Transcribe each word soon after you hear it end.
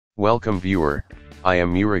Welcome viewer, I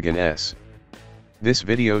am Murugan S. This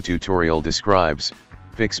video tutorial describes,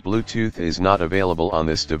 fix Bluetooth is not available on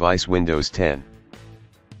this device Windows 10.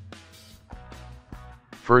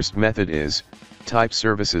 First method is, type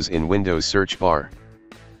services in Windows search bar.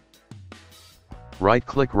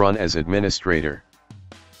 Right-click Run as administrator.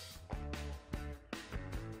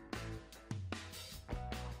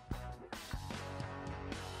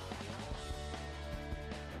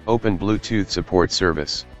 Open Bluetooth support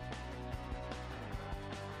service.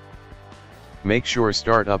 Make sure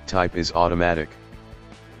startup type is automatic.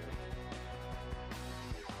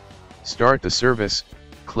 Start the service,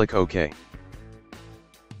 click OK.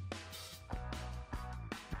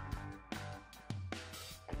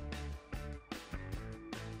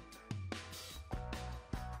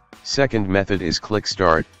 Second method is click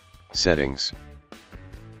Start, Settings.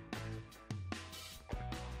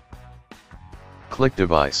 Click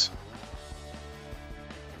Device.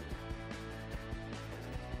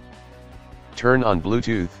 Turn on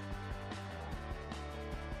Bluetooth.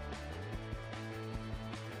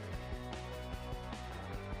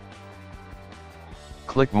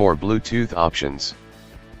 Click More Bluetooth options.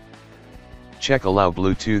 Check Allow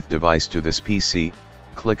Bluetooth device to this PC,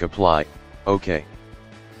 click Apply, OK.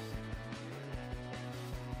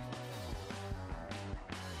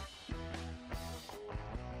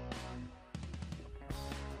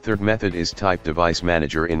 Third method is type Device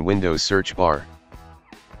Manager in Windows search bar.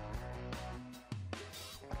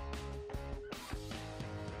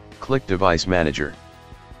 Click Device Manager.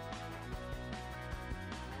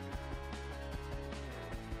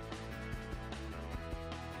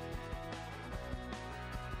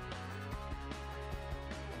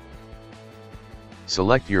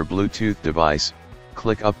 Select your Bluetooth device,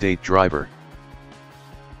 click Update Driver.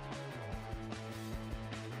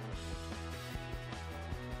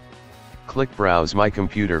 Click Browse My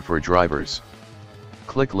Computer for drivers.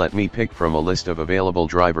 Click Let me pick from a list of available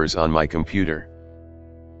drivers on my computer.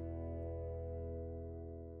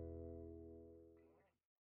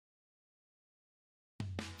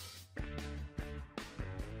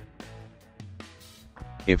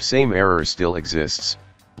 If same error still exists,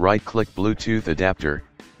 right-click Bluetooth adapter,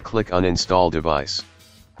 click Uninstall device.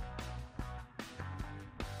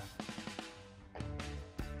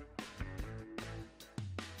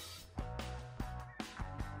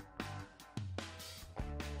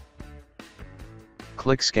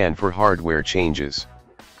 Click Scan for hardware changes.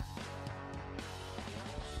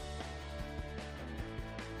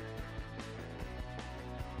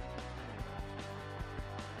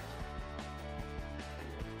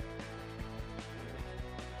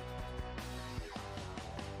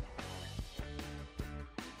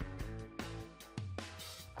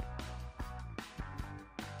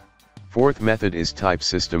 Fourth method is type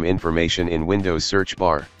system information in Windows search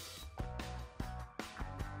bar.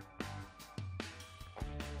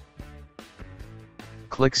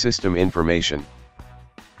 Click System Information.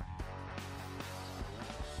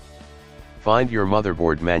 Find your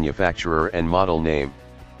motherboard manufacturer and model name.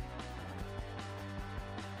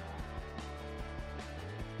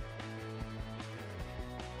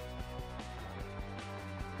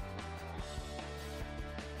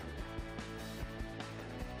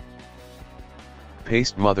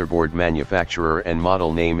 Paste motherboard manufacturer and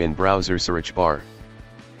model name in browser search bar.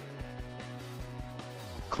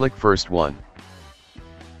 Click first one.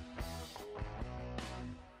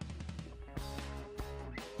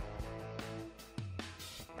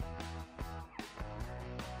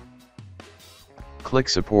 Click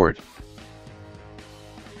Support.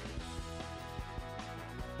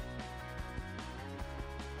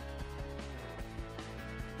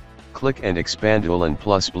 Click and expand ULAN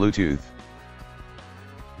plus Bluetooth.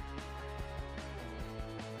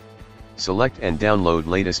 Select and download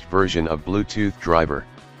latest version of Bluetooth driver.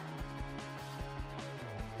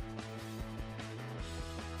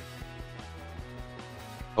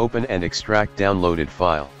 Open and extract downloaded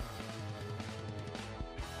file.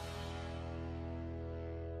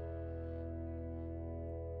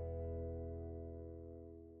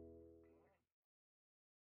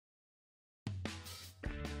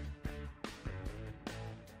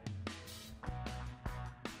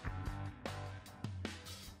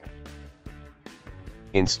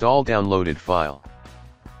 Install downloaded file.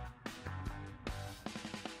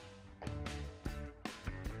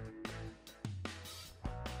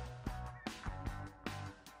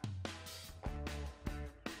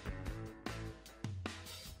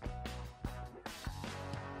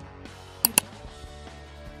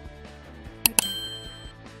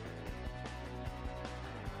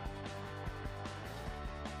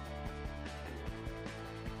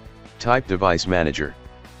 Type Device Manager.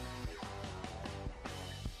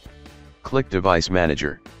 Click Device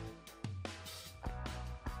Manager.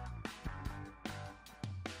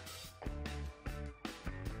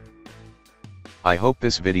 I hope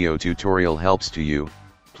this video tutorial helps to you.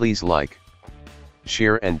 Please like,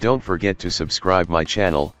 share and don't forget to subscribe my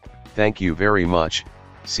channel. Thank you very much.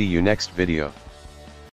 See you next video.